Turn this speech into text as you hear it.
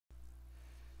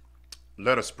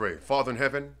Let us pray. Father in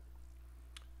heaven,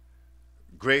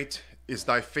 great is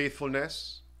thy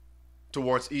faithfulness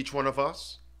towards each one of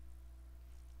us,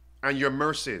 and your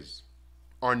mercies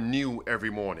are new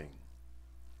every morning.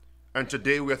 And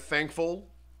today we're thankful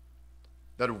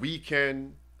that we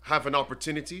can have an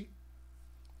opportunity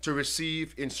to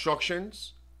receive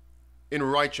instructions in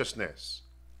righteousness,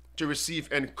 to receive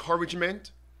encouragement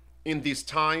in these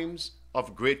times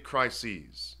of great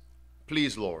crises.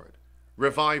 Please, Lord,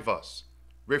 revive us,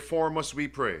 reform us, we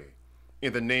pray.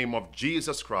 In the name of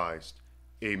Jesus Christ,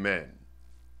 amen.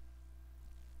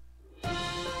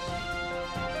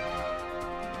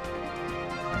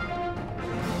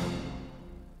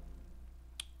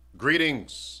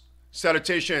 Greetings,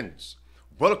 salutations.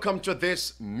 Welcome to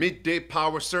this midday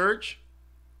power surge,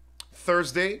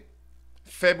 Thursday,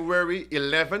 February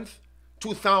 11th,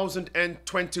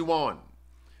 2021.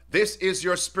 This is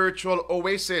your spiritual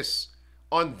oasis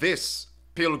on this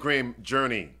pilgrim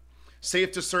journey.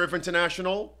 Safe to Serve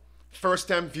International,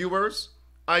 first-time viewers,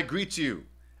 I greet you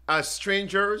as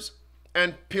strangers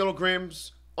and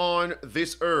pilgrims on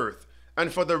this earth.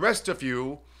 And for the rest of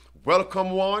you,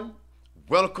 welcome one,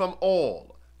 welcome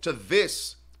all to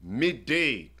this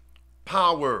midday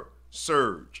power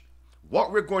surge.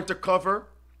 What we're going to cover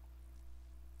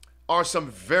are some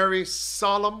very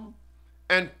solemn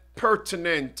and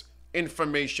pertinent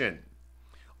information.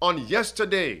 On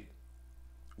yesterday,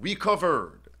 we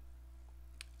covered,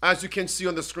 as you can see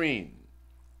on the screen,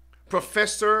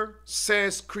 Professor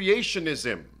says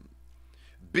creationism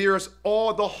bears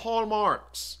all the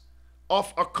hallmarks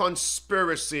of a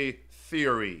conspiracy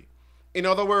theory. In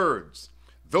other words,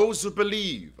 those who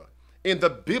believe in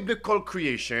the biblical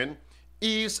creation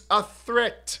is a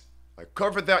threat. I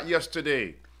covered that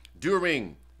yesterday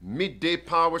during midday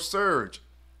power surge.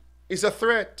 Is a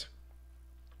threat.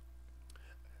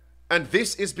 And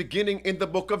this is beginning in the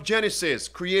book of Genesis,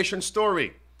 creation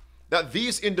story, that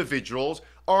these individuals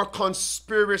are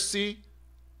conspiracy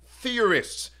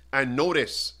theorists. And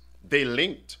notice, they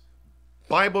linked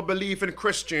Bible-believing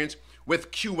Christians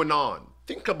with QAnon.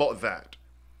 Think about that.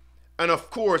 And of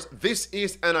course, this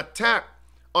is an attack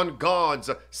on God's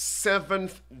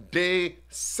seventh-day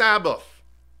Sabbath.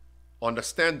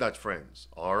 Understand that, friends.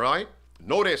 All right?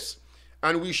 Notice,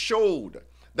 and we showed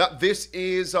that this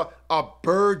is a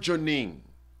burgeoning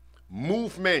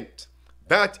movement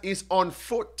that is on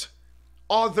foot.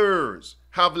 Others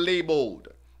have labeled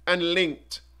and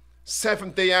linked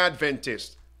Seventh-day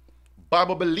Adventists,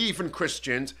 Bible-believing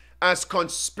Christians, as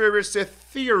conspiracy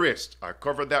theorists. I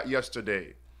covered that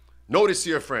yesterday. Notice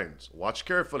here, friends. Watch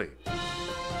carefully.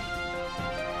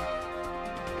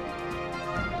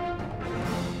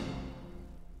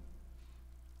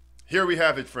 Here we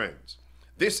have it, friends.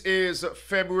 This is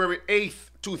February 8th,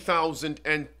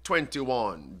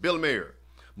 2021. Bill Mayer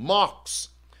mocks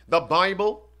the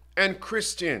Bible and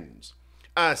Christians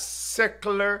as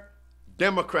secular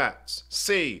Democrats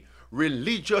say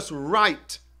religious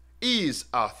right is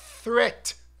a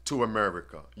threat to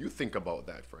America. You think about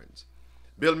that, friends.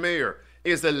 Bill Mayer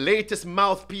is the latest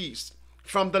mouthpiece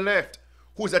from the left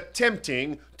who's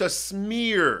attempting to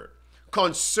smear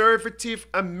conservative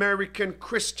American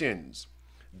Christians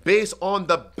based on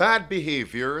the bad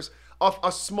behaviors of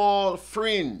a small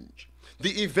fringe.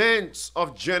 The events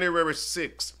of January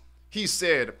 6th, he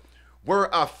said, were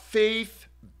a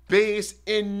faith-based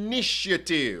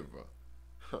initiative.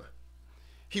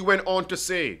 He went on to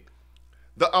say,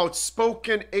 the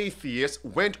outspoken atheist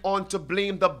went on to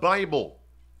blame the Bible,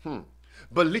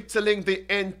 belittling the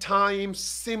end-time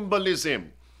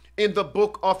symbolism in the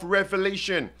book of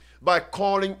Revelation by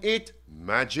calling it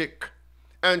magic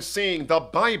and saying the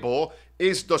Bible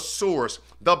is the source.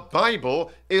 The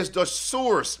Bible is the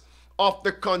source of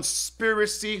the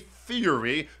conspiracy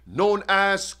theory known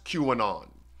as QAnon.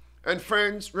 And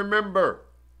friends, remember,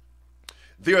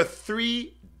 there are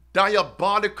three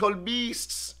diabolical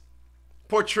beasts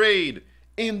portrayed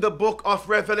in the book of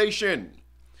Revelation.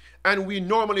 And we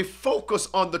normally focus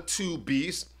on the two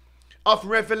beasts of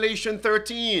Revelation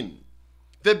 13.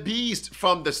 The beast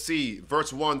from the sea,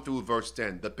 verse 1 through verse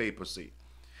 10, the papacy.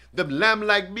 The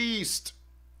lamb-like beast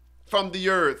from the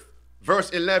earth, verse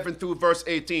 11 through verse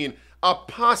 18,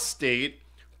 apostate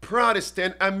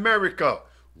Protestant America.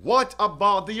 What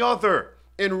about the other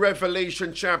in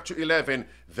Revelation chapter 11?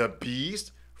 The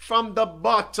beast from the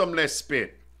bottomless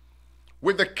pit,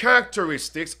 with the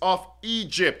characteristics of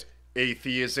Egypt,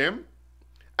 atheism,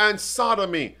 and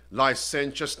sodomy,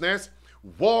 licentiousness,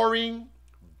 warring,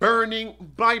 burning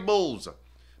Bibles,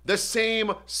 the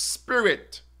same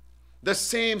spirit, the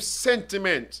same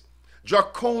sentiment,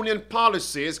 draconian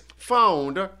policies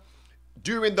found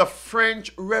during the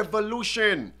French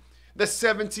Revolution, the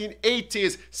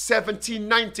 1780s,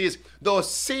 1790s, those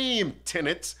same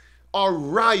tenets are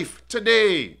rife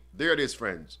today. There it is,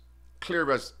 friends.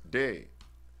 Clear as day.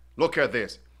 Look at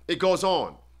this. It goes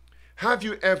on. Have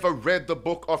you ever read the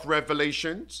book of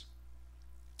Revelations?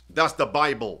 That's the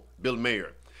Bible, Bill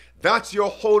Mayer. That's your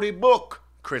holy book,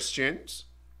 Christians.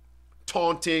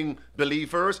 Taunting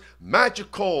believers,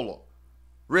 magical,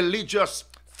 religious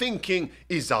thinking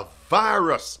is a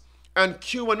virus, and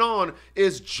QAnon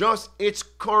is just its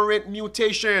current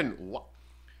mutation.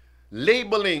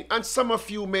 Labeling, and some of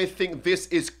you may think this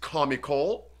is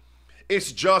comical.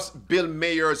 It's just Bill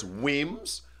Mayer's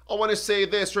whims. I want to say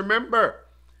this. Remember,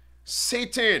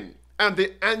 Satan and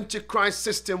the Antichrist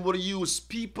system will use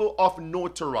people of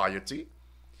notoriety,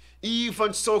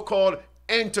 even so-called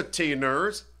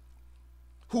entertainers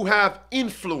who have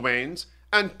influence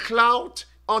and clout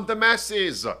on the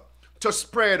masses, to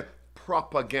spread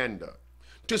propaganda,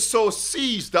 to sow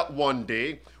seeds that one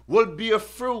day will bear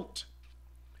fruit,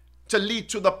 to lead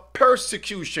to the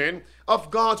persecution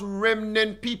of God's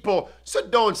remnant people. So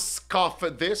don't scoff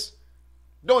at this.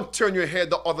 Don't turn your head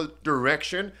the other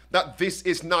direction, that this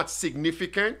is not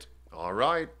significant. All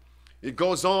right. It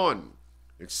goes on.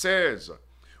 It says,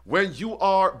 when you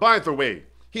are, by the way,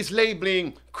 he's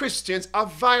labeling Christians a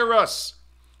virus.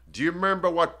 Do you remember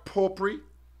what popery,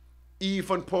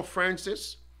 even Pope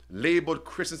Francis, labeled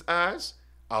Christians as?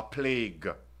 A plague.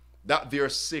 That they're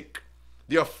sick.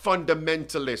 They're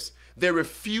fundamentalists. They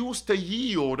refuse to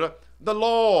yield the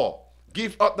law,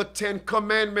 give up the 10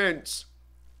 commandments.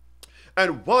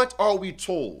 And what are we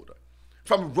told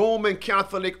from Roman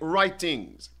Catholic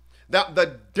writings? That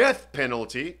the death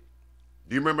penalty,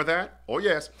 do you remember that? Oh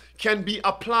yes, can be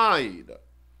applied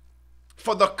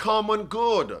for the common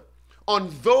good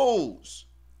on those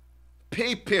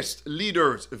papist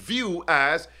leaders view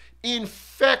as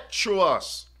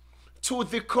infectious to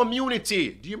the community.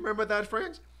 Do you remember that,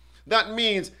 friends? That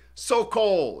means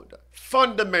so-called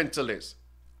fundamentalists,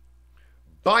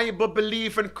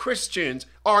 Bible-believing Christians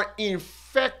are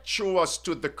infectious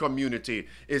to the community.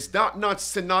 Is that not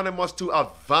synonymous to a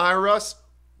virus?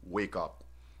 Wake up.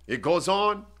 It goes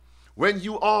on. When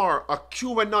you are a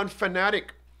QAnon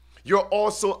fanatic, you're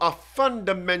also a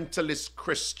fundamentalist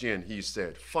Christian, he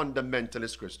said.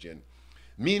 Fundamentalist Christian.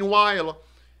 Meanwhile,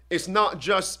 it's not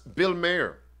just Bill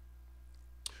Mayer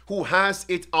who has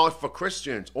it out for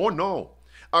Christians. Oh no.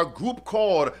 A group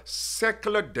called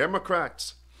Secular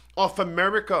Democrats of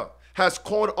America has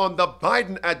called on the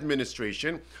Biden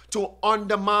administration to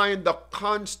undermine the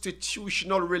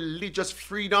constitutional religious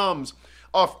freedoms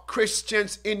of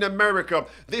Christians in America.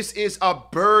 This is a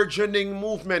burgeoning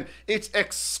movement. It's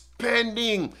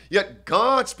expanding. Yet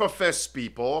God's professed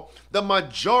people, the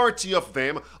majority of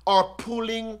them, are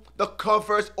pulling the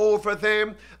covers over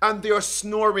them and they're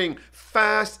snoring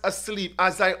fast asleep.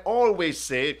 As I always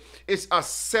say, it's a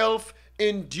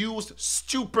self-induced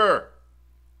stupor.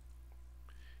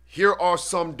 Here are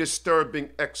some disturbing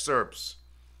excerpts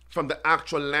from the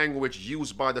actual language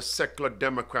used by the Secular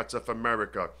Democrats of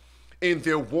America in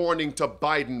their warning to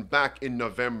Biden back in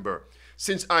November.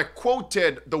 Since I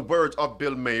quoted the words of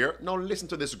Bill Mayer, now listen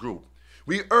to this group.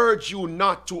 We urge you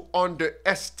not to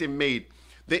underestimate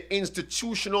the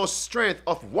institutional strength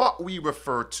of what we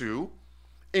refer to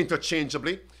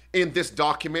interchangeably in this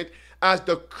document as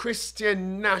the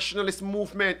Christian nationalist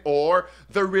movement or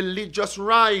the religious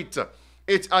right.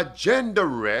 Its agenda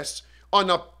rests on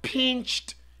a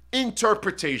pinched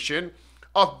interpretation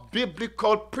of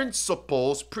biblical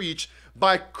principles preached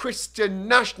by Christian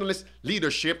nationalist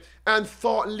leadership and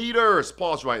thought leaders.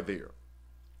 Pause right there.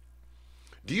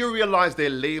 Do you realize they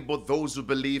label those who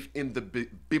believe in the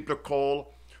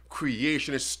biblical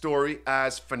creationist story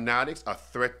as fanatics, a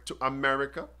threat to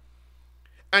America?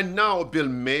 And now Bill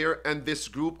Mayer and this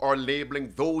group are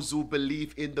labeling those who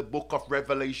believe in the book of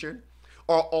Revelation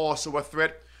are also a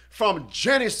threat from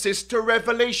Genesis to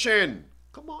Revelation.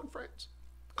 Come on, friends.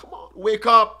 Come on. Wake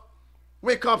up.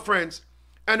 Wake up, friends.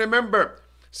 And remember,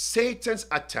 Satan's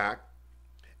attack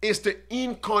is to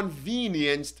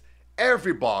inconvenience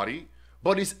everybody,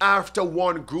 but is after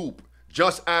one group.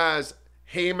 Just as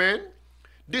Haman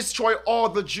destroyed all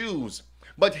the Jews,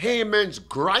 but Haman's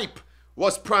gripe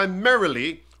was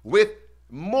primarily with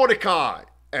Mordecai.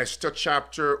 Esther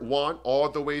chapter 1 all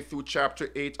the way through chapter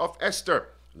 8 of Esther.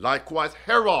 Likewise,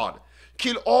 Herod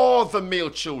killed all the male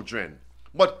children.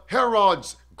 But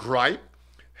Herod's gripe,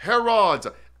 Herod's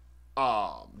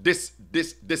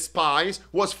despise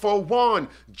was for one,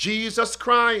 Jesus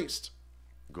Christ.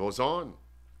 Goes on.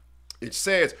 It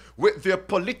says, with their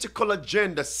political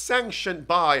agenda sanctioned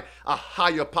by a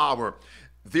higher power,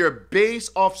 Their base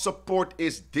of support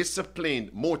is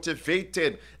disciplined,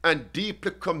 motivated, and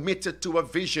deeply committed to a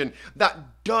vision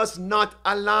that does not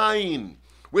align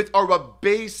with our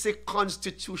basic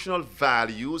constitutional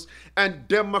values and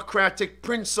democratic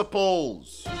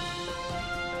principles.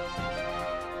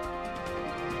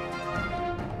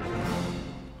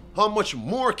 How much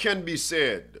more can be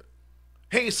said?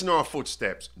 Hasten our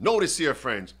footsteps. Notice here,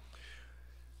 friends,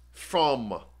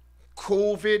 from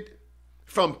COVID,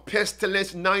 from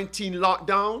pestilence 19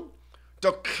 lockdown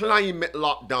to climate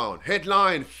lockdown.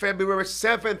 Headline, February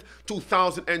 7th,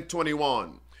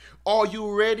 2021. Are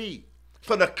you ready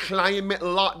for the climate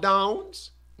lockdowns?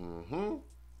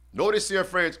 Notice here,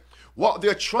 friends, what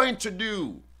they're trying to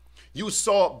do. You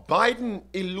saw Biden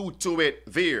allude to it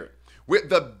there with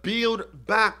the Build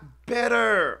Back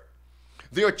Better.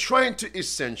 They're trying to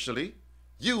essentially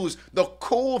use the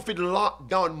COVID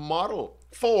lockdown model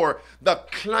for the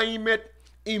climate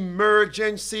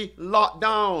emergency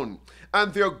lockdown.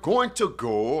 And they're going to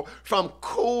go from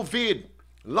COVID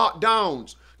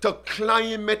lockdowns to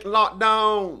climate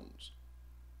lockdowns.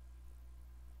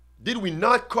 Did we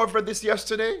not cover this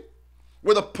yesterday?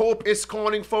 Where the Pope is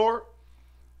calling for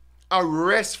a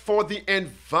rest for the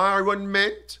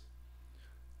environment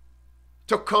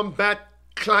to combat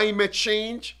climate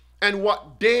change? And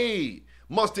what day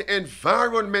must the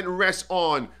environment rest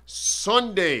on?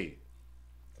 Sunday.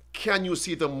 Can you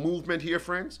see the movement here,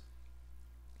 friends?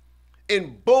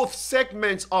 In both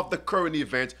segments of the current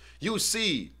event, you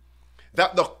see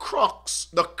that the crux,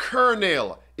 the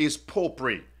kernel, is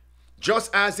popery.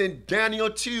 Just as in Daniel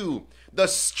 2, the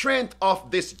strength of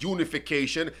this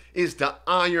unification is the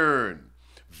iron.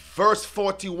 Verse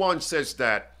 41 says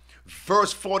that.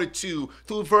 Verse 42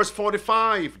 through verse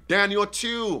 45, Daniel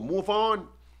 2, move on.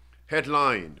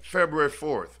 Headline, February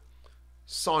 4th,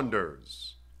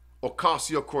 Saunders,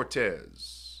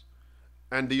 Ocasio-Cortez,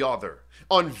 and the other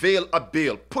unveil a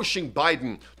bill pushing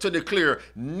Biden to declare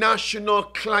national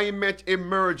climate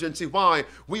emergency. Why?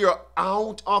 We are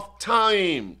out of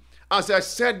time. As I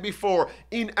said before,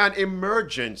 in an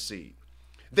emergency,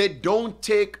 they don't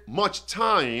take much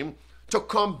time to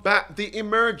combat the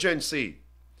emergency.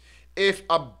 If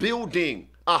a building,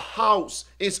 a house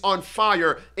is on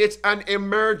fire, it's an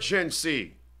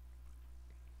emergency.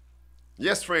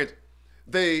 Yes, friends,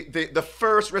 the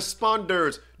first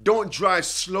responders don't drive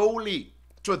slowly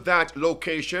to that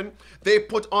location. They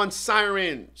put on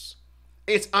sirens.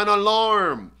 It's an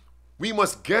alarm. We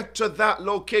must get to that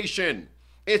location.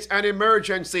 It's an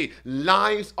emergency.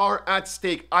 Lives are at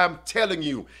stake. I am telling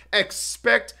you,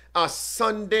 expect a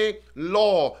Sunday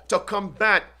law to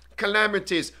combat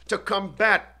calamities, to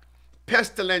combat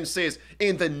pestilences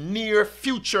in the near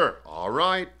future. All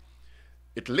right?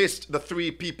 It lists the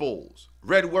three peoples.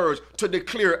 Red words, to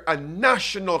declare a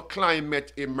national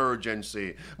climate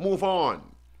emergency. Move on.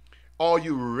 Are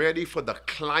you ready for the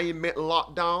climate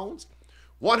lockdowns?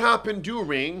 What happened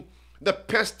during the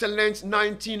pestilence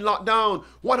 19 lockdown?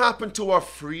 What happened to our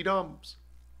freedoms?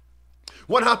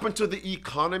 What happened to the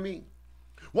economy?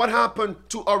 What happened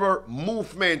to our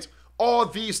movement? All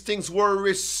these things were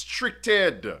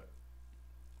restricted.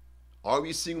 Are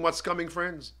we seeing what's coming,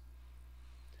 friends?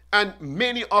 And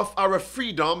many of our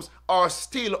freedoms are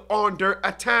still under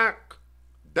attack.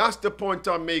 That's the point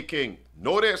I'm making.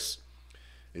 Notice,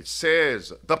 it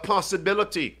says the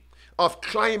possibility of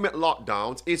climate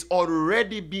lockdowns is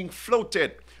already being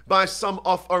floated by some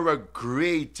of our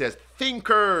greatest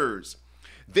thinkers.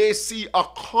 They see a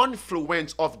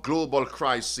confluence of global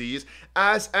crises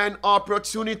as an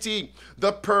opportunity,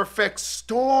 the perfect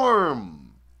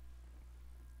storm.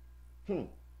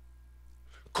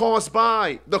 Caused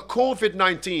by the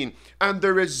COVID-19 and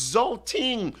the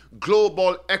resulting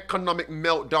global economic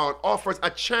meltdown offers a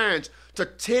chance to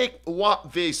take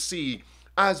what they see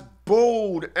as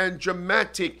bold and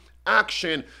dramatic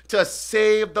action to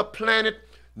save the planet.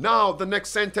 Now, the next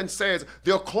sentence says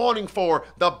they're calling for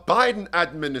the Biden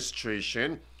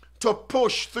administration to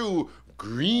push through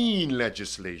green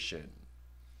legislation.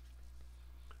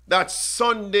 That's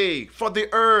Sunday for the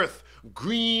earth,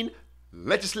 green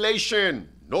legislation.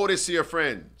 Notice here,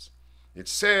 friends, it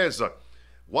says,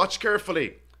 watch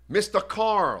carefully, Mr.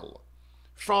 Karl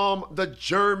from the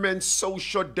German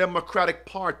Social Democratic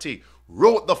Party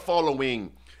wrote the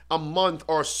following a month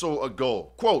or so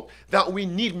ago, quote, that we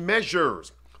need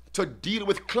measures to deal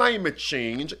with climate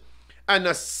change and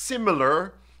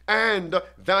that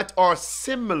are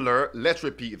similar, let's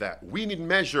repeat that, we need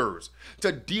measures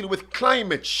to deal with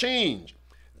climate change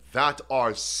that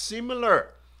are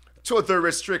similar to the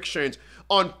restrictions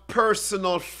on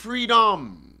personal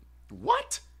freedom.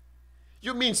 What?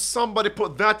 You mean somebody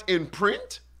put that in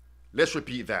print? Let's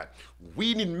repeat that.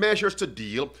 we need measures to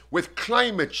deal with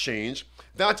climate change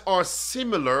that are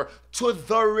similar to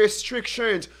the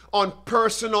restrictions on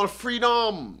personal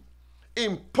freedom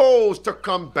imposed to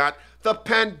combat the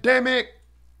pandemic.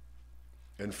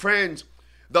 And friends,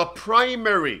 the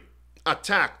primary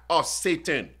attack of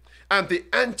Satan and the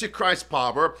Antichrist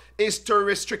power is to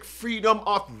restrict freedom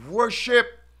of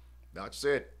worship. That's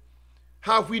it.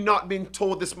 Have we not been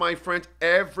told this, my friend?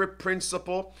 Every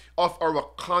principle of our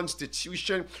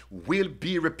Constitution will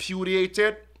be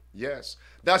repudiated. Yes,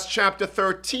 that's chapter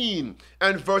 13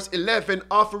 and verse 11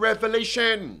 of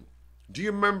Revelation. Do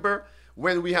you remember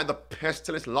when we had the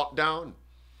pestilence lockdown?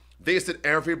 They said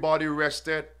everybody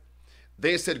rested.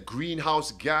 They said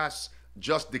greenhouse gas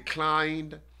just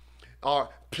declined. Our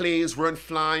planes weren't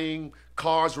flying.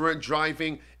 Cars weren't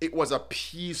driving. It was a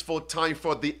peaceful time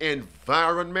for the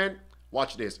environment.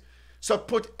 Watch this. So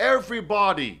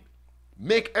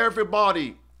make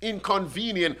everybody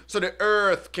inconvenient so the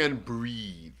earth can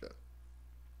breathe.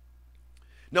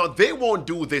 Now, they won't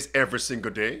do this every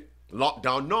single day.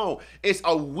 Lockdown, no. It's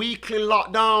a weekly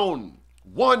lockdown.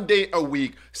 1 day a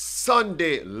week,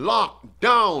 Sunday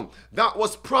lockdown. That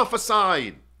was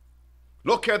prophesied.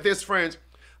 Look at this, friends.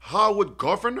 How would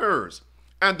governors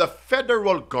and the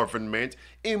federal government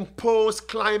impose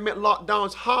climate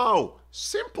lockdowns? How?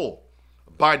 Simple.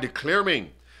 By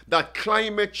declaring that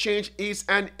climate change is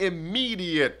an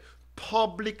immediate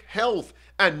public health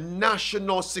and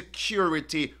national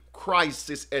security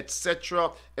crisis,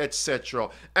 etc., etc.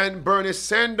 And Bernie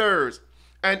Sanders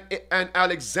and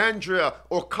Alexandria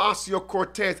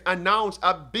Ocasio-Cortez announced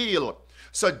a bill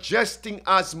suggesting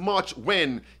as much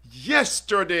when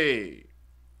yesterday.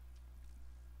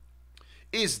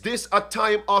 Is this a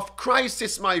time of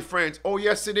crisis, my friends? Oh,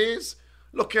 yes, it is.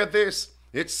 Look at this.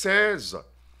 It says,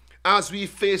 as we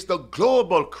face the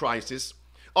global crisis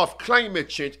of climate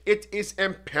change, it is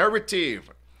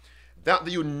imperative that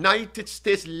the United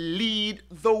States lead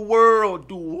the world.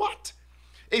 Do what?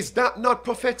 Is that not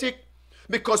prophetic?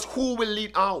 Because who will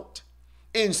lead out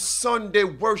in Sunday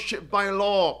worship by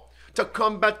law to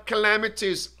combat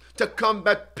calamities, to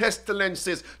combat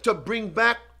pestilences, to bring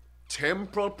back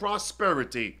temporal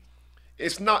prosperity?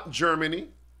 It's not Germany.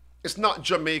 It's not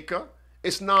Jamaica.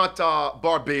 It's not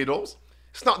Barbados.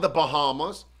 It's not the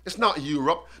Bahamas. It's not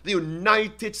Europe. The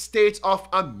United States of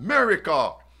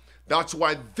America. That's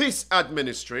why this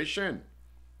administration,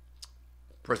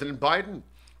 President Biden,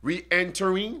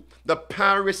 re-entering the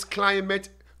Paris Climate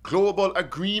Global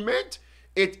Agreement,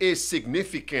 it is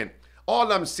significant.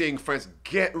 All I'm saying, friends,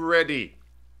 get ready.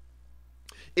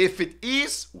 If it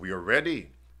is, we are ready.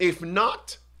 If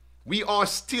not, we are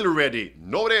still ready.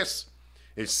 Notice,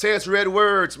 it says red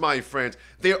words, my friends.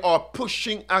 They are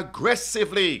pushing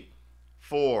aggressively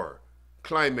for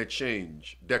climate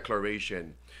change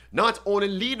declaration. Not only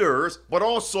leaders, but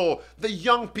also the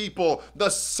young people, the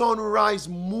Sunrise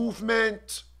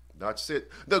Movement. That's it.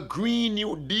 The Green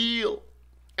New Deal.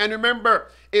 And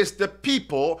remember, it's the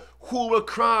people who will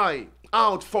cry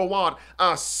out for what?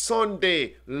 A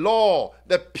Sunday law.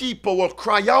 The people will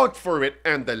cry out for it,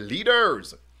 and the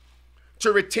leaders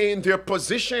to retain their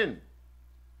position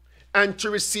and to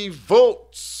receive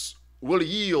votes will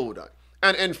yield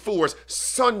and enforce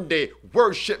Sunday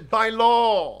worship by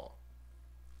law.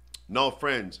 Now,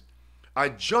 friends, I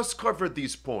just covered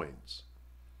these points.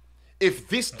 If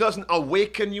this doesn't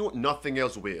awaken you, nothing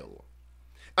else will.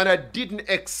 And I didn't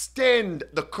extend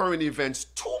the current events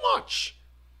too much,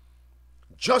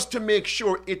 just to make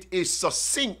sure it is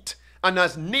succinct and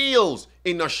as nails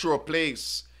in a sure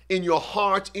place, in your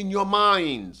heart, in your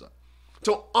minds,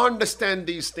 to understand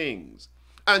these things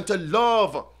and to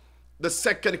love the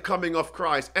second coming of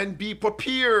Christ and be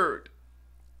prepared.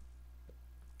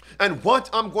 And what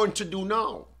I'm going to do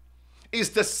now is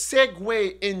to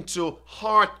segue into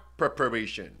heart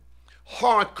preparation,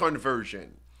 heart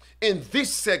conversion. In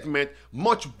this segment,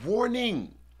 much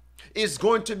warning is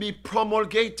going to be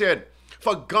promulgated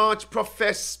for God's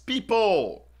professed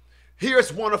people.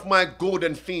 Here's one of my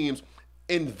golden themes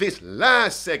in this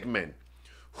last segment.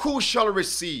 Who shall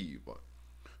receive?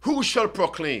 Who shall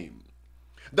proclaim?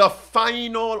 The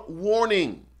final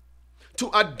warning to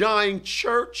a dying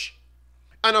church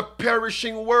and a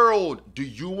perishing world. Do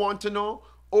you want to know?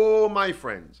 Oh, my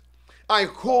friends, I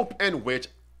hope and wish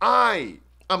I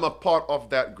am a part of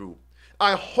that group.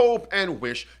 I hope and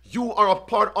wish you are a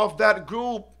part of that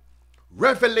group.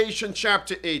 Revelation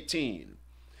chapter 18.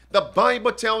 The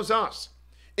Bible tells us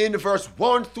in verse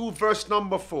 1 through verse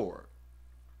number 4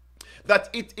 that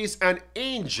it is an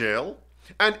angelic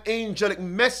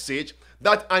message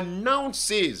that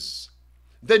announces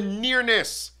the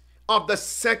nearness of the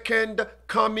second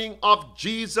coming of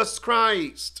Jesus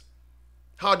Christ.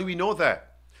 How do we know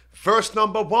that? Verse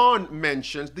number 1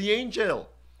 mentions the angel.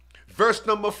 Verse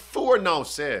number 4 now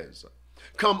says,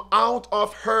 come out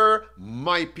of her,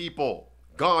 my people,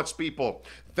 God's people,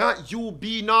 that you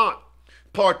be not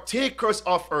partakers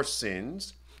of her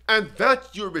sins, and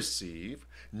that you receive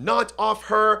not of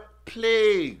her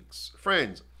plagues.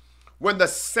 Friends, when the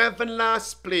 7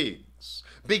 last plagues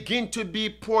begin to be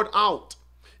poured out,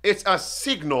 it's a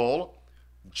signal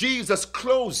Jesus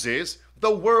closes the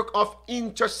work of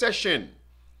intercession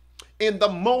in the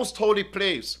most holy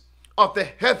place of the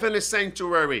heavenly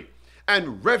sanctuary.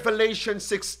 And Revelation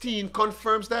 16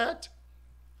 confirms that.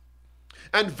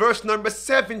 And verse number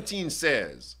 17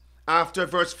 says, after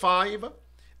verse 5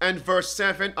 and verse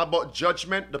 7 about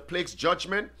judgment, the plague's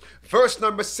judgment, verse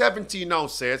number 17 now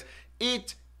says,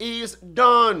 it is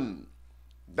done.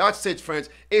 That's it, friends.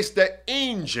 It's the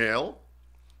angel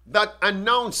that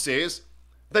announces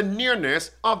the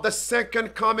nearness of the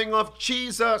second coming of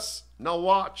Jesus. Now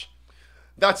watch.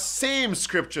 That same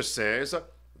scripture says,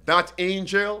 that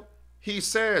angel, he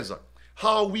says,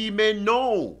 how we may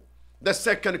know the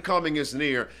second coming is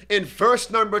near. In verse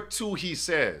number 2, he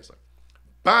says,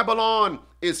 Babylon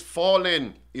is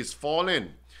fallen,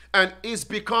 and is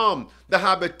become the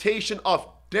habitation of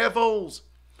devils,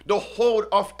 the hold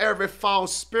of every foul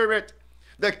spirit,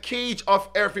 the cage of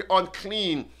every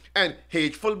unclean and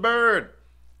hateful bird.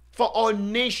 For all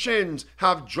nations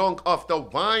have drunk of the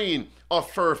wine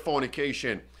of her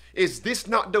fornication. Is this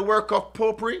not the work of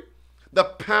popery? The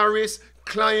Paris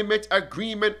Climate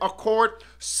Agreement Accord,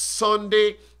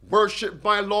 Sunday worship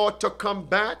by law to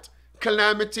combat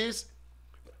calamities,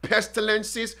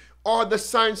 pestilences, are the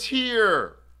signs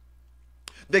here.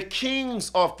 The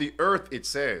kings of the earth, it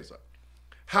says,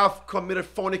 have committed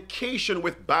fornication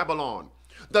with Babylon.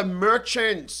 The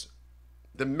merchants,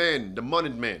 the men, the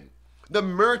moneyed men, the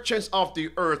merchants of the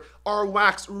earth are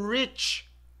waxed rich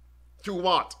through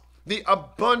what? The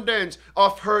abundance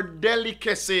of her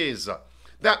delicacies.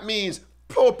 That means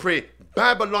popery,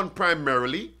 Babylon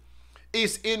primarily,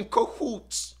 is in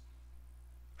cahoots,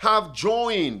 have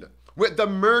joined with the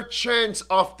merchants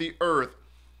of the earth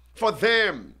for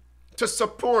them to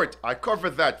support, I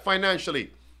covered that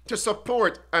financially, to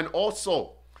support and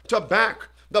also to back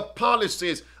the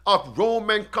policies of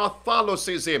Roman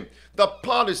Catholicism, the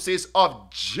policies of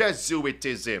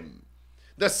Jesuitism.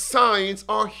 The signs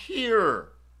are here.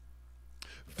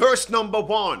 Verse number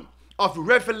 1 of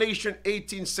Revelation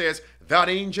 18 says, that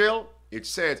angel, it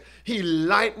says, he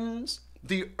lightens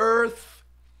the earth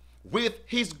with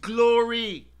his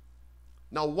glory.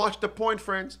 Now watch the point,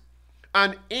 friends.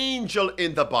 An angel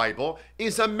in the Bible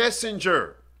is a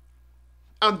messenger.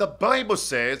 And the Bible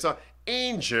says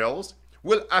angels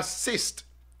will assist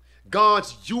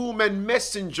God's human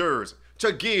messengers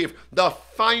to give the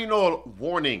final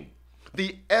warning,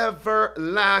 the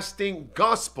everlasting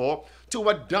gospel to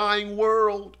a dying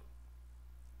world,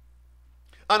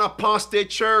 an apostate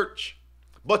church.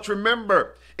 But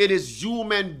remember, it is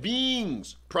human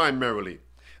beings primarily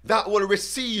that will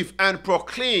receive and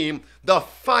proclaim the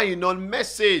final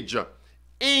message.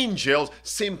 Angels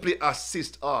simply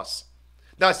assist us.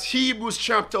 That's Hebrews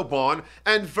chapter 1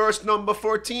 and verse number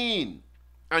 14.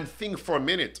 And think for a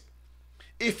minute.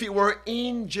 If it were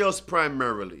angels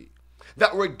primarily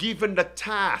that were given the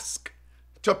task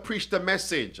to preach the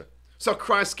message so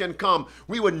Christ can come,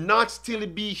 we would not still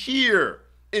be here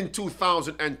in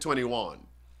 2021.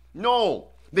 No,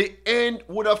 the end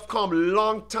would have come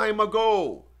long time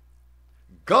ago.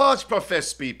 God's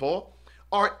professed people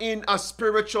are in a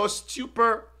spiritual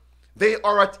stupor. They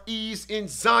are at ease in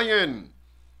Zion,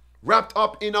 wrapped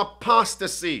up in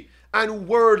apostasy and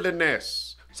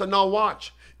worldliness. So now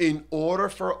watch. In order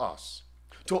for us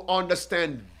to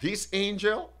understand this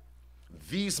angel,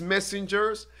 these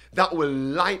messengers that will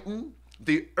lighten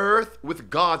the earth with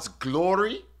God's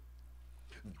glory,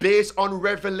 based on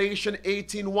Revelation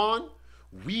 18:1,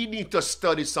 we need to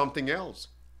study something else.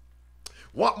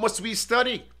 What must we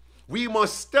study? We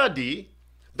must study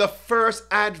the first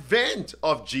advent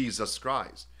of Jesus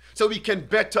Christ, so we can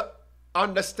better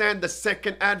understand the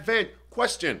second advent.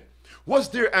 Question: was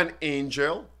there an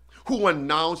angel who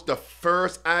announced the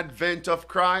first advent of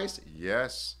Christ?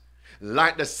 Yes.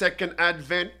 Like the second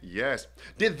advent? Yes.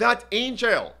 Did that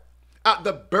angel at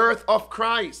the birth of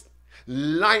Christ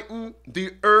lighten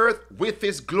the earth with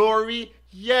his glory?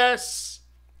 Yes.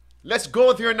 Let's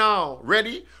go there now.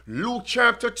 Ready? Luke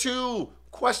chapter 2.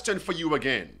 Question for you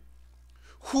again.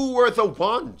 Who were the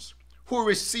ones who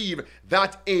received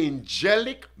that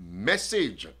angelic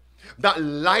message that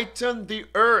lightened the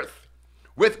earth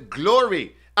with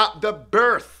glory at the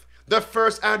birth, the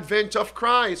first advent of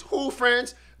Christ? Who,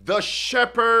 friends? The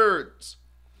shepherds.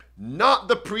 not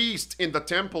the priest in the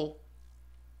temple.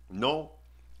 No.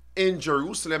 In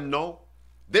Jerusalem, no.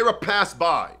 They were passed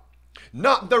by.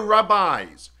 Not the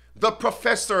rabbis, the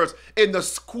professors in the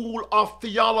school of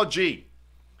theology.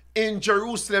 In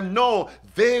Jerusalem, no.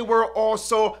 They were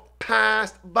also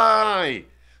passed by.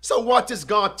 So what is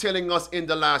God telling us in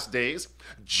the last days,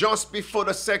 just before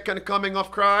the second coming of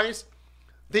Christ?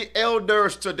 The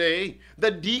elders today, the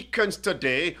deacons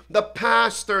today, the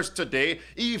pastors today,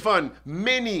 even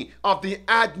many of the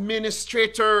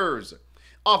administrators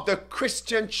of the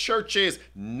Christian churches,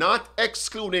 not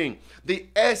excluding the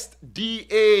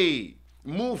SDA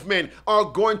movement, are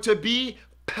going to be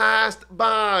passed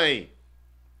by.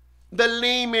 The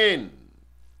laymen,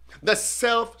 the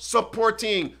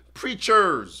self-supporting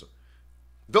preachers,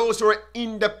 those who are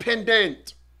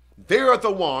independent, they're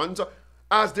the ones,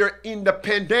 as they're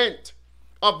independent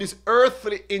of these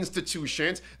earthly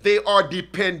institutions, they are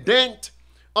dependent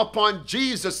upon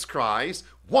Jesus Christ,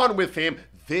 one with him.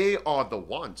 They are the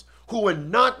ones who will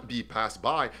not be passed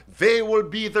by. They will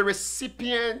be the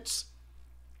recipients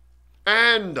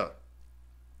and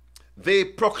the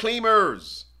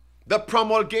proclaimers, the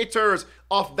promulgators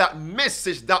of that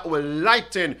message that will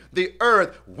lighten the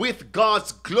earth with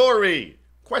God's glory.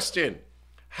 Question: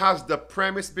 has the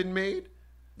premise been made?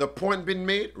 The point been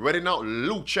made? Read it now.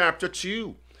 Luke chapter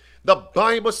 2. The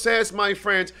Bible says, my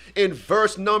friends, in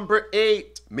verse number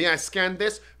 8. May I scan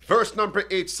this? Verse number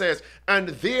 8 says, and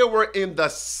they were in the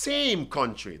same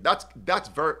country. That's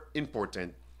very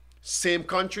important. Same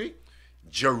country,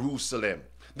 Jerusalem.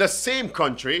 The same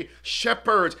country,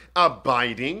 shepherds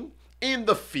abiding in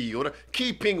the field,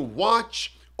 keeping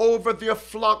watch over their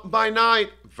flock by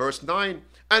night. Verse 9.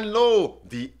 And lo,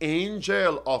 the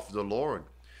angel of the Lord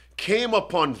came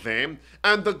upon them,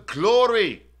 and the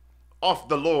glory of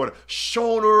the Lord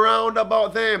shone round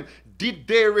about them. Did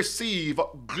they receive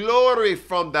glory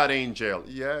from that angel?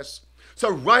 Yes. So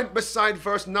right beside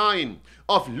verse 9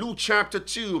 of Luke chapter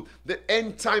 2, the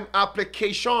end time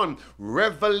application,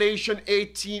 Revelation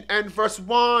 18 and verse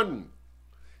 1.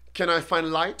 Can I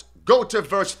find light? Go to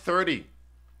verse 30.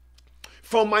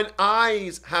 For mine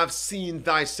eyes have seen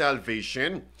thy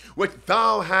salvation, which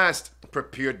thou hast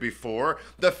prepared before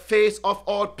the face of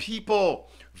all people.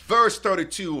 Verse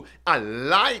 32, a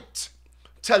light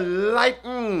to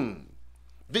lighten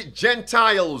the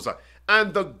Gentiles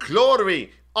and the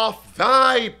glory of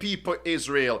thy people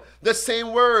Israel. The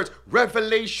same words,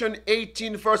 Revelation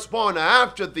 18 verse 1.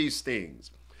 After these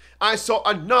things, I saw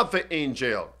another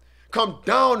angel come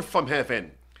down from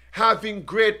heaven, having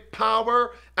great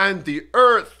power, and the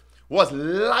earth was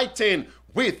lightened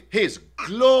with his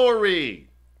glory.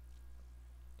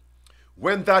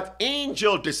 When that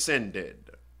angel descended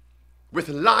with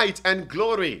light and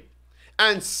glory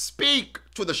and speak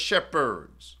to the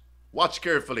shepherds, watch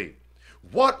carefully,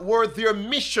 what were their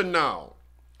mission now?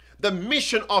 The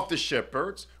mission of the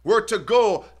shepherds were to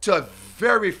go to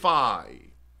verify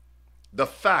the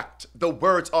fact, the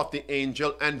words of the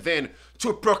angel, and then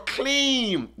to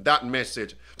proclaim that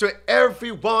message to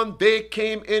everyone they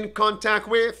came in contact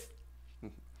with.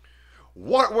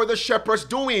 What were the shepherds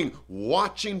doing?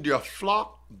 Watching their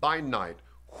flock by night.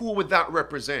 Who would that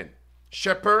represent?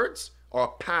 Shepherds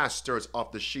or pastors of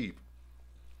the sheep?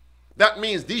 That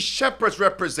means these shepherds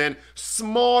represent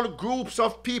small groups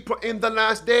of people in the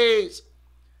last days,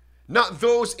 not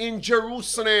those in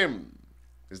Jerusalem.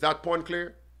 Is that point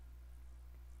clear?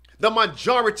 The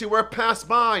majority were passed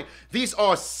by. These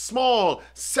are small,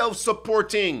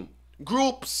 self-supporting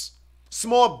groups,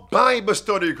 small Bible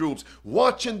study groups,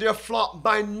 watching their flock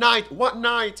by night. What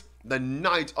night? The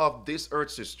night of this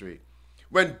earth's history,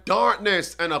 when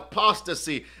darkness and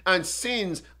apostasy and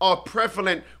sins are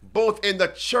prevalent both in the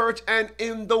church and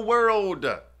in the world.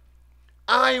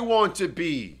 I want to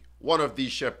be one of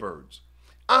these shepherds.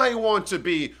 I want to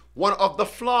be one of the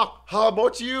flock. How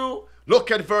about you? Look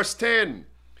at verse 10.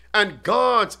 And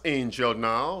God's angel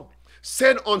now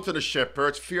said unto the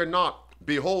shepherds, fear not,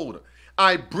 behold,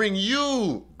 I bring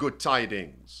you good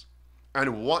tidings.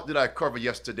 And what did I cover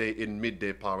yesterday in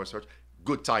Midday Power Search?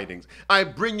 Good tidings. I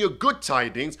bring you good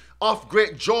tidings of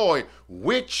great joy,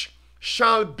 which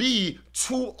shall be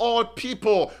to all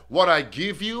people. What I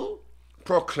give you,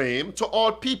 proclaim to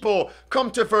all people.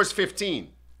 Come to verse 15.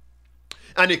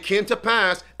 And it came to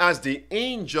pass, as the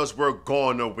angels were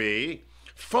gone away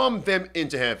from them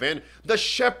into heaven, the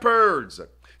shepherds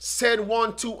said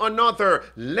one to another,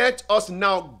 let us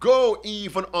now go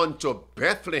even unto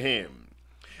Bethlehem,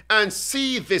 and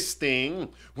see this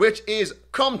thing which is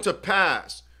come to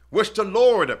pass, which the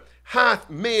Lord hath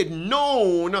made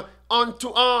known unto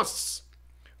us.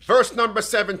 Verse number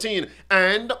 17,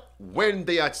 and when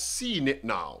they had seen it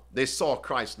now, they saw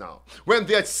Christ now. When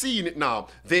they had seen it now,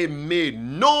 they made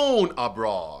known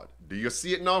abroad. Do you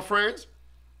see it now, friends?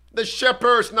 The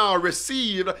shepherds now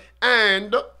received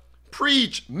and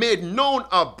preached, made known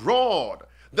abroad,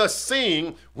 the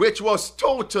saying which was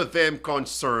told to them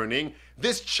concerning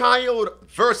this child.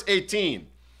 Verse 18.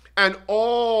 And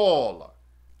all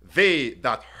they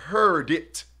that heard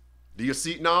it, do you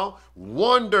see it now?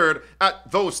 Wondered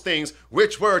at those things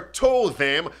which were told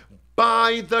them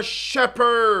by the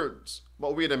shepherds.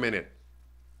 But wait a minute.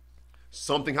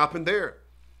 Something happened there.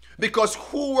 Because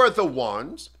who were the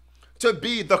ones to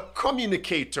be the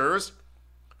communicators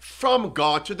from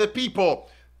God to the people?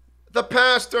 The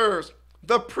pastors,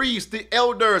 the priests, the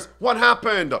elders. What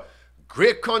happened?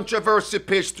 Great controversy,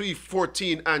 page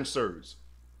 314 answers.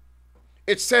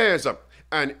 It says,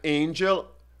 an angel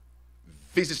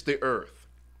visits the earth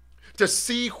to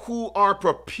see who are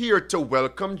prepared to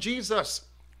welcome Jesus.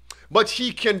 But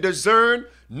he can discern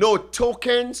no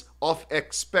tokens of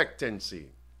expectancy.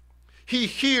 He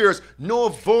hears no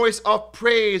voice of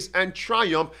praise and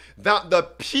triumph that the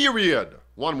period,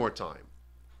 one more time,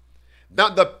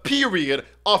 that the period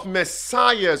of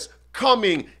Messiah's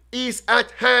coming is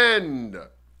at hand.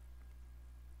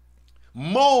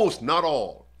 Most, not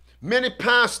all, many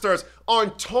pastors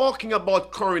aren't talking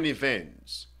about current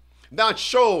events that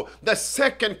show the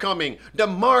second coming, the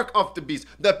mark of the beast,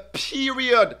 the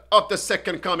period of the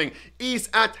second coming is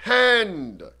at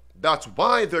hand. That's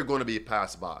why they're going to be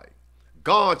passed by.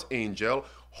 God's angel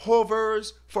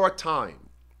hovers for a time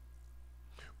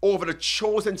over the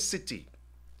chosen city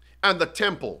and the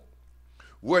temple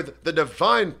where the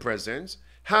divine presence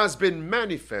has been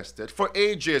manifested for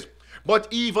ages. But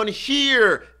even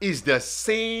here is the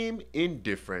same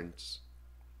indifference.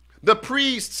 The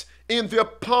priests, in their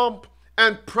pomp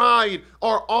and pride,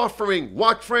 are offering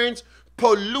what, friends?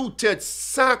 Polluted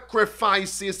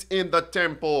sacrifices in the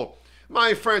temple.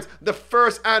 My friends, the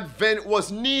first advent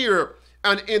was near,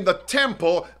 and in the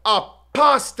temple,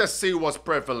 apostasy was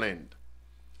prevalent.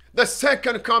 The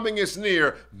second coming is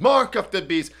near, mark of the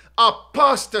beast,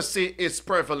 apostasy is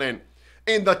prevalent.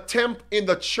 In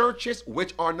the churches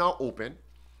which are now open,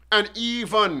 and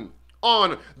even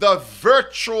on the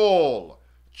virtual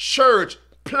church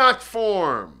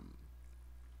platform,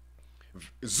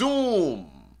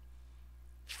 Zoom,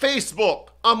 Facebook,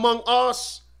 among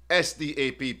us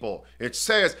SDA people. It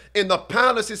says, in the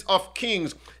palaces of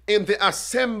kings, in the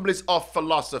assemblies of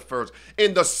philosophers,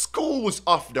 in the schools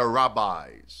of the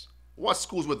rabbis. What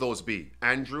schools would those be?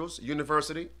 Andrews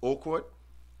University, Oakwood,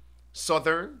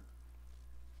 Southern,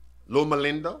 Loma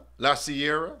Linda, La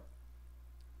Sierra,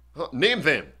 name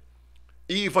them.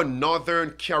 Even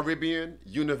Northern Caribbean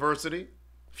University,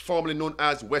 formerly known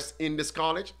as West Indies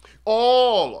College,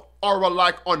 all are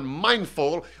alike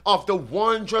unmindful of the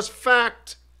wondrous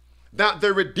fact that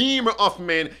the Redeemer of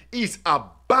men is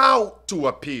about to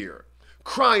appear.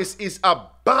 Christ is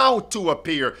about to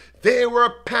appear. They were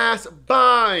passed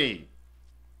by.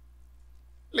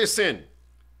 Listen,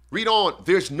 read on.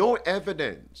 There's no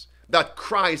evidence that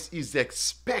Christ is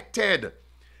expected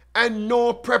and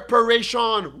no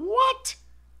preparation. What?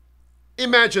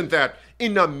 Imagine that.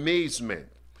 In amazement,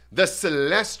 the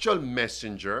celestial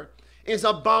messenger is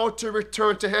about to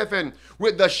return to heaven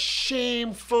with the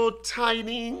shameful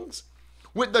tidings.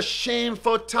 With the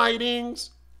shameful tidings.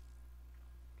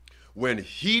 When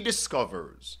he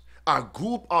discovers a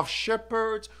group of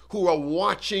shepherds who are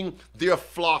watching their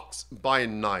flocks by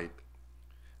night.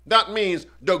 That means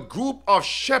the group of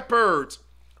shepherds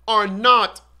were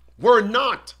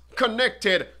not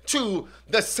connected to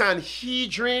the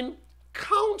Sanhedrin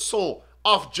Council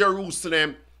of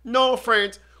Jerusalem. No,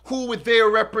 friends, who would they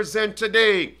represent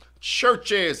today?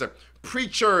 Churches,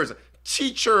 preachers,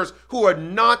 teachers who are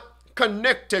not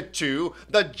connected to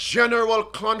the General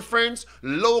Conference,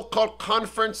 local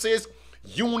conferences,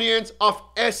 unions of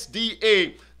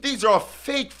SDA. These are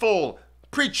faithful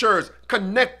preachers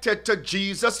connected to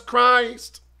Jesus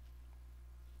Christ.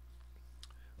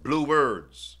 Blue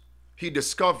words. He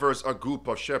discovers a group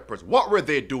of shepherds. What were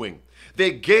they doing?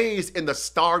 They gaze in the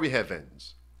starry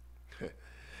heavens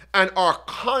and are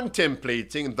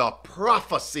contemplating the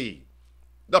prophecy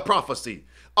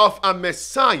of a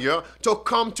Messiah to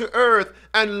come to earth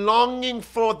and longing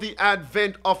for the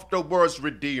advent of the world's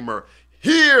Redeemer.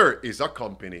 Here is a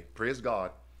company, praise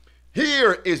God.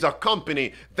 Here is a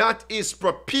company that is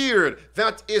prepared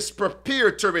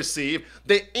to receive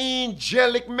the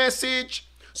angelic message.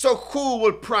 So who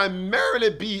will primarily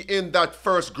be in that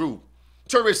first group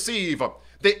to receive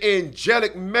the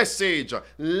angelic message,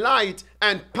 light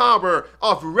and power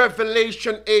of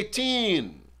Revelation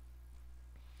 18?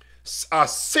 A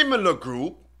similar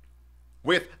group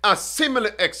with a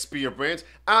similar experience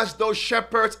as those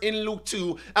shepherds in Luke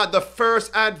 2 at the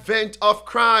first advent of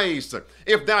Christ.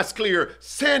 If that's clear,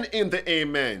 send in the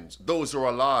amens. Those who are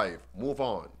alive, move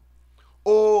on.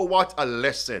 Oh, what a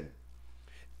lesson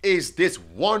is this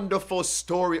wonderful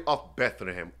story of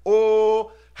Bethlehem.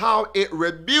 Oh, how it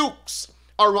rebukes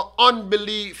our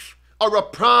unbelief, our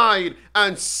pride,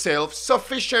 and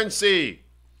self-sufficiency.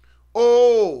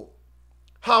 Oh,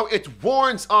 how it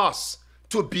warns us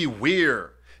to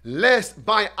beware, lest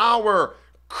by our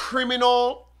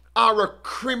criminal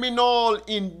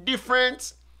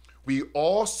indifference, we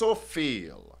also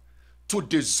fail to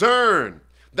discern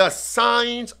the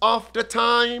signs of the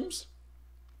times,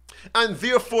 and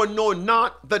therefore know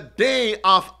not the day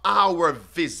of our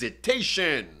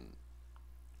visitation.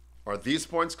 Are these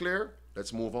points clear?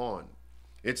 Let's move on.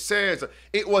 It says,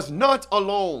 it was not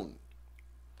alone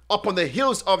upon the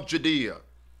hills of Judea,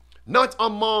 not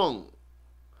among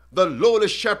the lowly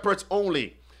shepherds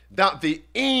only, that the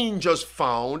angels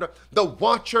found the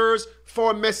watchers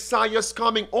for Messiah's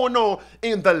coming. Oh no,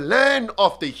 in the land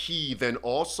of the heathen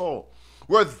also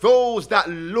were those that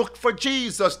looked for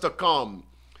Jesus to come.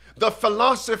 The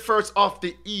philosophers of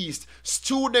the East,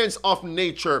 students of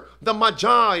nature, the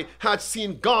Magi had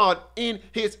seen God in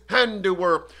his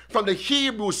handiwork. From the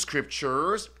Hebrew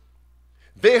scriptures,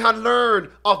 they had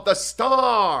learned of the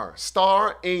star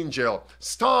angel,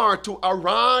 star to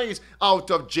arise out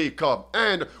of Jacob.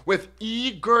 And with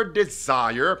eager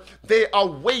desire, they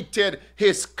awaited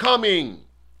his coming.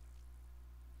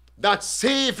 That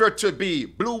Savior to be,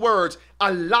 blue words,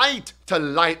 a light to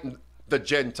lighten the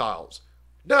Gentiles.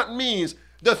 That means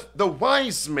the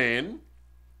wise men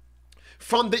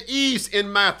from the east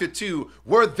in Matthew 2,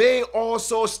 were they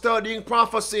also studying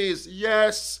prophecies?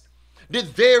 Yes.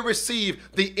 Did they receive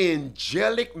the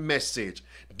angelic message?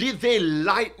 Did they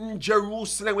lighten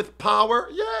Jerusalem with power?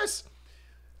 Yes.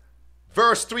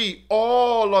 Verse 3,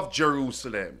 all of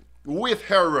Jerusalem with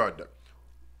Herod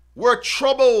were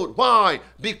troubled. Why?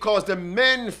 Because the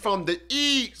men from the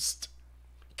east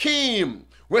came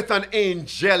with an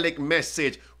angelic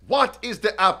message. What is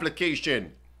the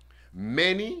application?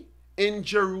 Many in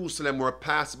Jerusalem were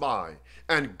passed by,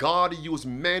 and God used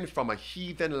men from a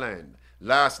heathen land.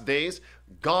 Last days,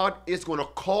 God is going to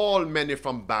call many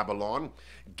from Babylon,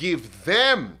 give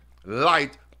them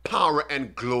light, power,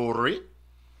 and glory,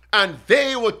 and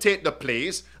they will take the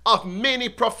place of many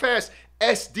professed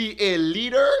SDA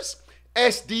leaders,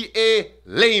 SDA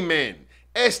laymen,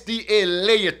 SDA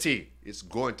laity. It's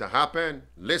going to happen.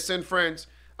 Listen, friends,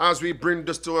 as we bring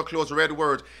this to a close, red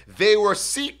words. They were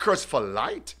seekers for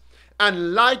light,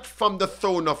 and light from the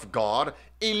throne of God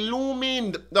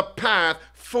illumined the path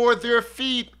for their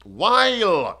feet,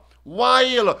 while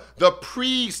the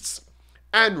priests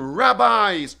and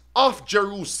rabbis of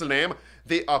Jerusalem,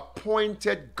 the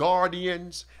appointed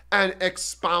guardians and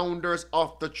expounders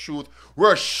of the truth,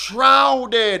 were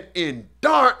shrouded in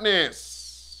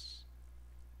darkness.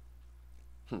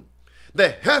 The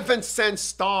heaven-sent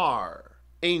star,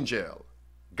 angel,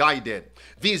 guided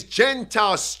these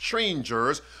Gentile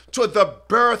strangers to the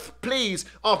birthplace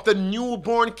of the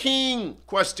newborn king.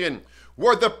 Question,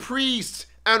 were the priests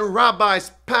and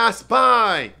rabbis passed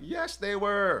by? Yes, they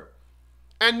were.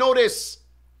 And notice,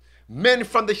 men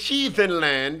from the heathen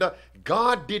land,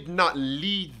 God did not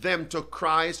lead them to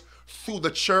Christ through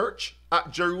the church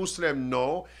at Jerusalem.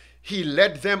 No, he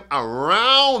led them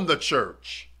around the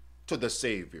church to the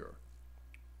Savior.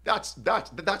 That's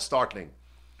startling.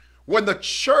 When the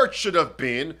church should have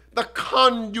been the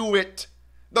conduit,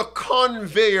 the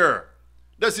conveyor.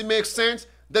 Does it make sense?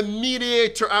 The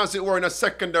mediator, as it were, in a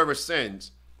secondary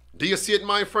sense. Do you see it,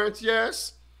 my friends?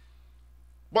 Yes.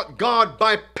 But God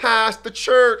bypassed the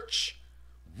church.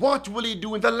 What will he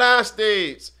do in the last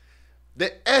days?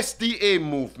 The SDA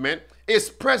movement is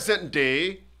present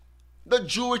day the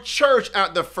Jewish church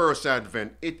at the first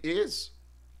advent. It is.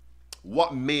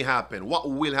 What may happen, what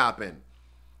will happen,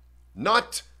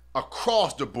 not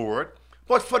across the board,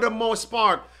 but for the most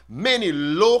part, many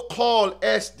local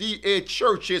SDA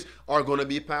churches are going to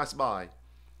be passed by.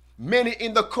 Many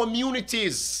in the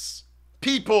communities,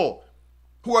 people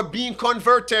who are being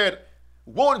converted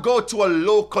won't go to a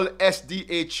local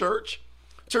SDA church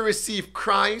to receive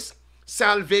Christ,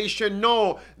 salvation.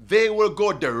 No, they will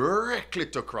go directly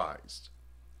to Christ.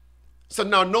 So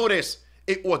now notice,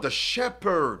 it was the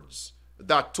shepherds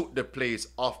that took the place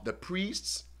of the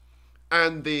priests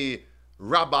and the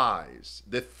rabbis,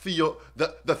 the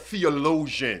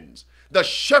theologians. The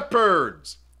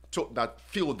shepherds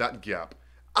filled that gap.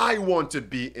 I want to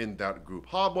be in that group.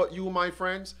 How about you, my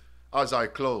friends? As I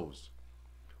close,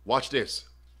 watch this.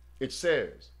 It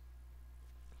says,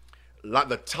 like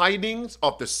the tidings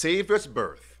of the Savior's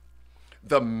birth,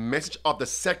 the message of the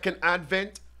second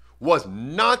advent was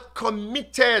not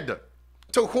committed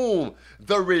to whom?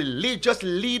 The religious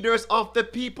leaders of the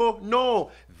people.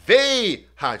 No, they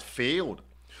had failed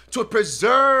to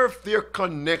preserve their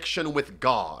connection with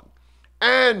God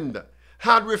and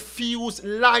had refused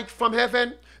light from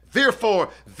heaven. Therefore,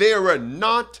 they were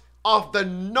not of the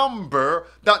number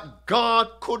that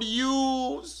God could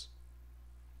use.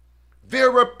 They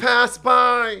were passed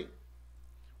by.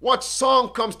 What song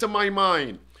comes to my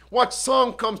mind? What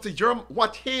song comes to your,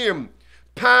 what hymn?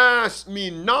 Pass me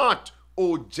not,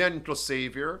 O gentle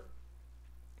Savior.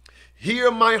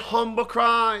 Hear my humble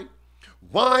cry,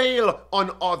 while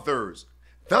on others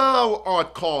thou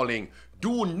art calling.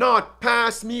 Do not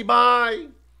pass me by.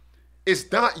 Is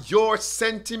that your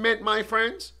sentiment, my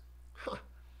friends?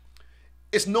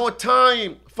 It's no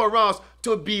time for us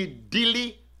to be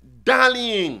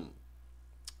dilly-dallying.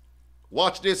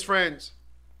 Watch this, friends.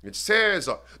 It says,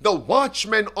 the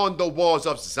watchmen on the walls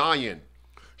of Zion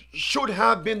should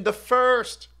have been the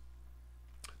first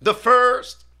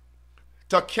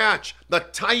to catch the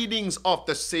tidings of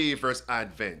the Savior's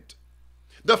advent,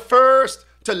 the first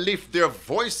to lift their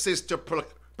voices to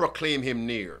proclaim him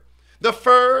near, the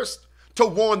first to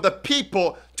warn the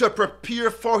people to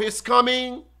prepare for his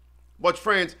coming. But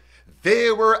friends,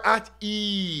 they were at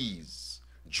ease,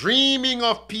 dreaming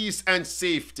of peace and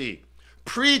safety,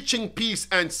 preaching peace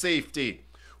and safety,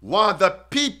 while the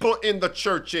people in the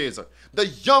churches, the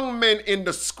young men in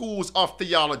the schools of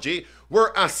theology,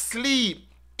 were asleep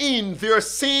in their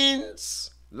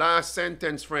sins. Last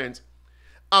sentence, friends.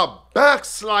 A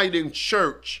backsliding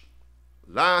church,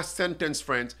 last sentence,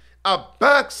 friends, a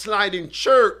backsliding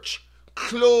church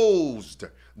closed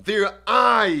their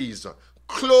eyes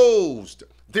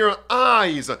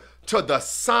to the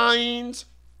signs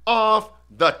of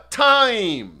the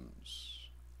times.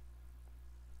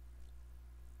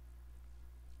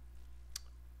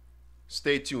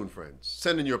 Stay tuned, friends.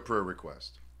 Send in your prayer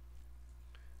request.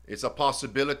 It's a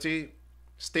possibility.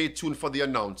 Stay tuned for the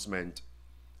announcement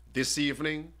this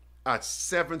evening at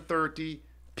 7:30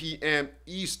 p.m.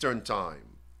 Eastern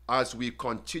Time as we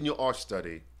continue our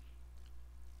study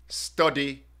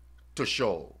to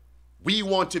show. We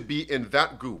want to be in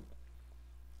that group,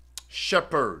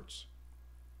 shepherds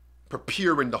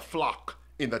preparing the flock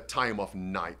in the time of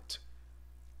night.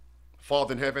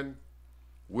 Father in heaven,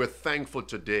 we're thankful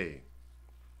today.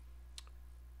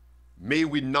 May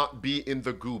we not be in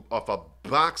the group of a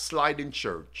backsliding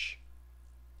church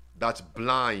that's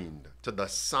blind to the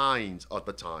signs of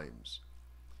the times,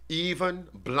 even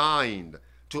blind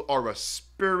to our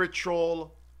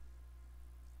spiritual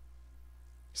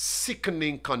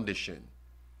sickening condition.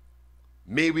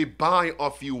 May we buy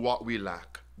of you what we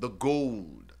lack, the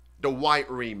gold, the white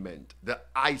raiment, the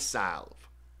eye salve.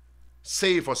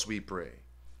 Save us, we pray.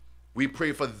 We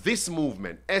pray for this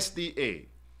movement, SDA,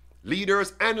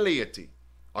 leaders and laity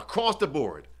across the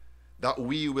board, that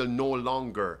we will no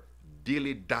longer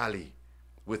dilly-dally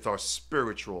with our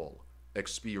spiritual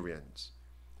experience.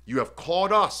 You have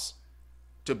called us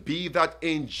to be that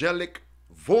angelic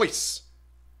voice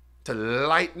to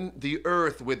lighten the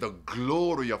earth with the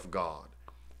glory of God.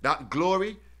 That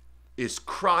glory is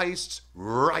Christ's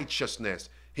righteousness,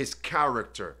 his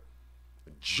character,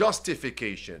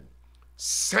 justification,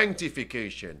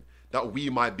 sanctification, that we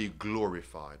might be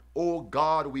glorified. Oh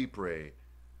God, we pray,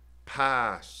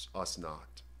 pass us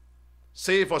not.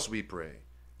 Save us, we pray,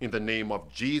 in the name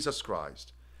of Jesus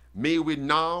Christ. May we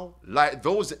now, like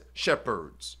those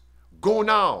shepherds, go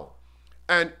now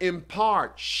and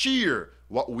impart, share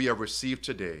what we have received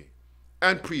today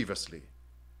and previously.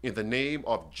 In the name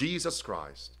of Jesus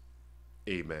Christ,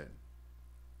 amen.